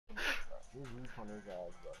You reach on his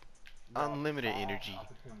ass, bro. You got Unlimited five energy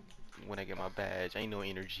opportunities. when I get my badge. Ain't no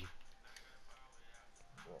energy.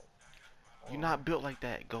 Bro. You Oh, not built like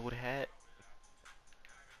that, gold hat.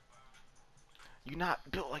 You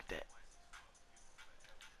not built like that.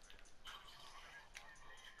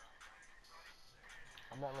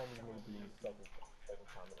 I'm not letting these niggas beat me second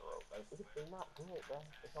time in a row. Like, they not good, bro.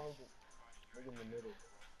 It's only the nigga in the middle.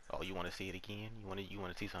 Oh, you want to see it again? You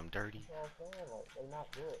want to see something dirty? That's what I'm saying. Like, they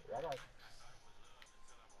not good. Y'all got,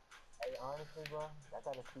 hey, honestly, bro, y'all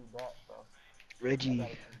gotta see that, bro. Y'all Reggie,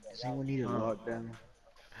 gotta see that. does Y'all anyone need a Huh? lockdown?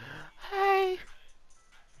 Hey,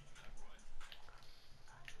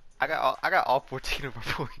 I got all 14 of our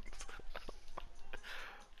points.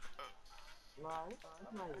 Nah,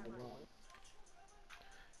 it's not even that.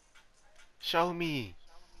 Show me.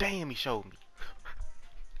 Damn, he showed me.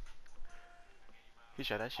 He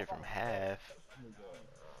shot that I shit from got a bet. half. Nigga,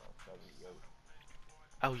 78.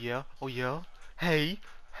 Oh yeah, oh yeah. Hey.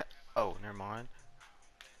 Oh, never mind.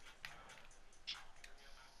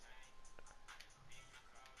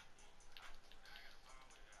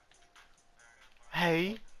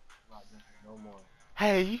 Hey, I'm not drinking no more.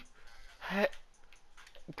 hey, hey.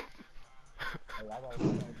 Hey, I gotta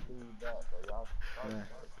see this speed back, bro. Y'all starting Yeah,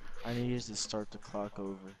 crazy, bro. I need us to start the clock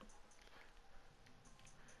over.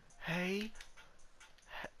 Hey,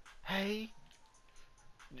 hey,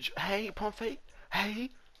 hey, pump fake. Hey,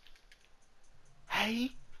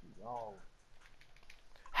 hey, Yo,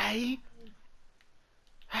 hey,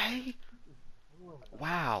 hey. doing it.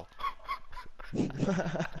 Wow.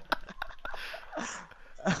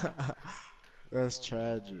 That's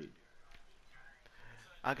tragic.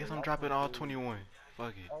 I Hey, guess I'm y'all dropping can't all lose. 21.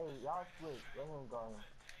 Fuck it. Hey, y'all switch. Let him go him.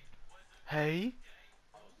 Hey,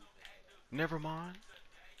 never mind.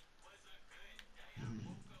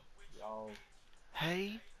 Yo,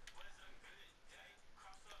 Hey,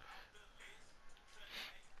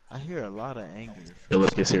 I hear a lot of anger Yo, from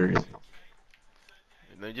let's get some of serious. you.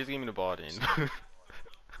 no, just give me the ball then.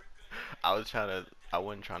 I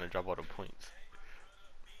wasn't trying to drop all the points.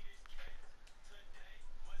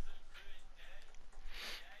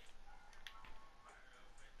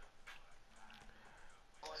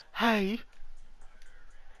 Hey,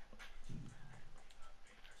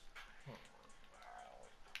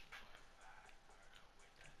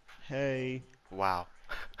 Hey. wow.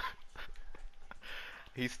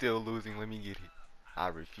 He's still losing. Let me get it. I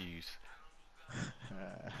refuse.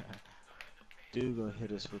 Dude gonna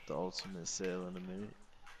hit us with the ultimate sale in a minute.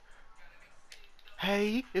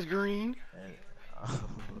 Hey, it's green. And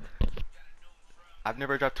I've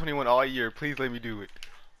never dropped 21 all year. Please let me do it.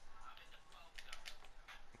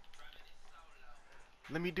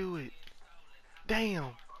 Let me do it.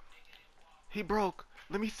 Damn. He broke.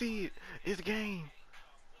 Let me see it. It's game.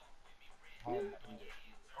 I had to see it.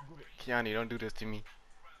 Go get it. Kiani, don't do this to me.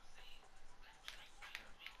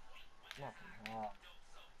 Knock him out.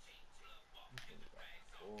 This nigga got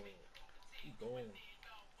bored. He dead.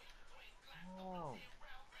 Damn.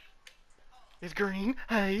 It's green.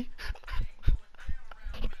 Hey.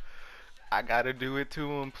 I gotta do it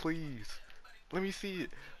to him, please. Let me see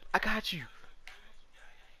it. I got you.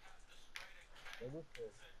 Hey, this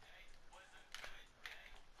is.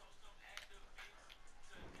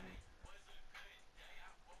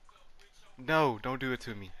 No, don't do it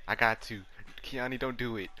to me. I got to. Kiani, don't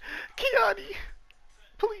do it. Kiani,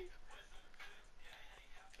 please.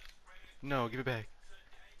 No, give it back.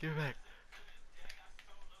 Give it back.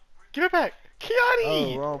 Give it back. oh,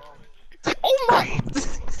 Kiani! wrong. Oh my! Green.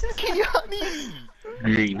 Kiani!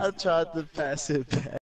 Green. I tried to pass it back.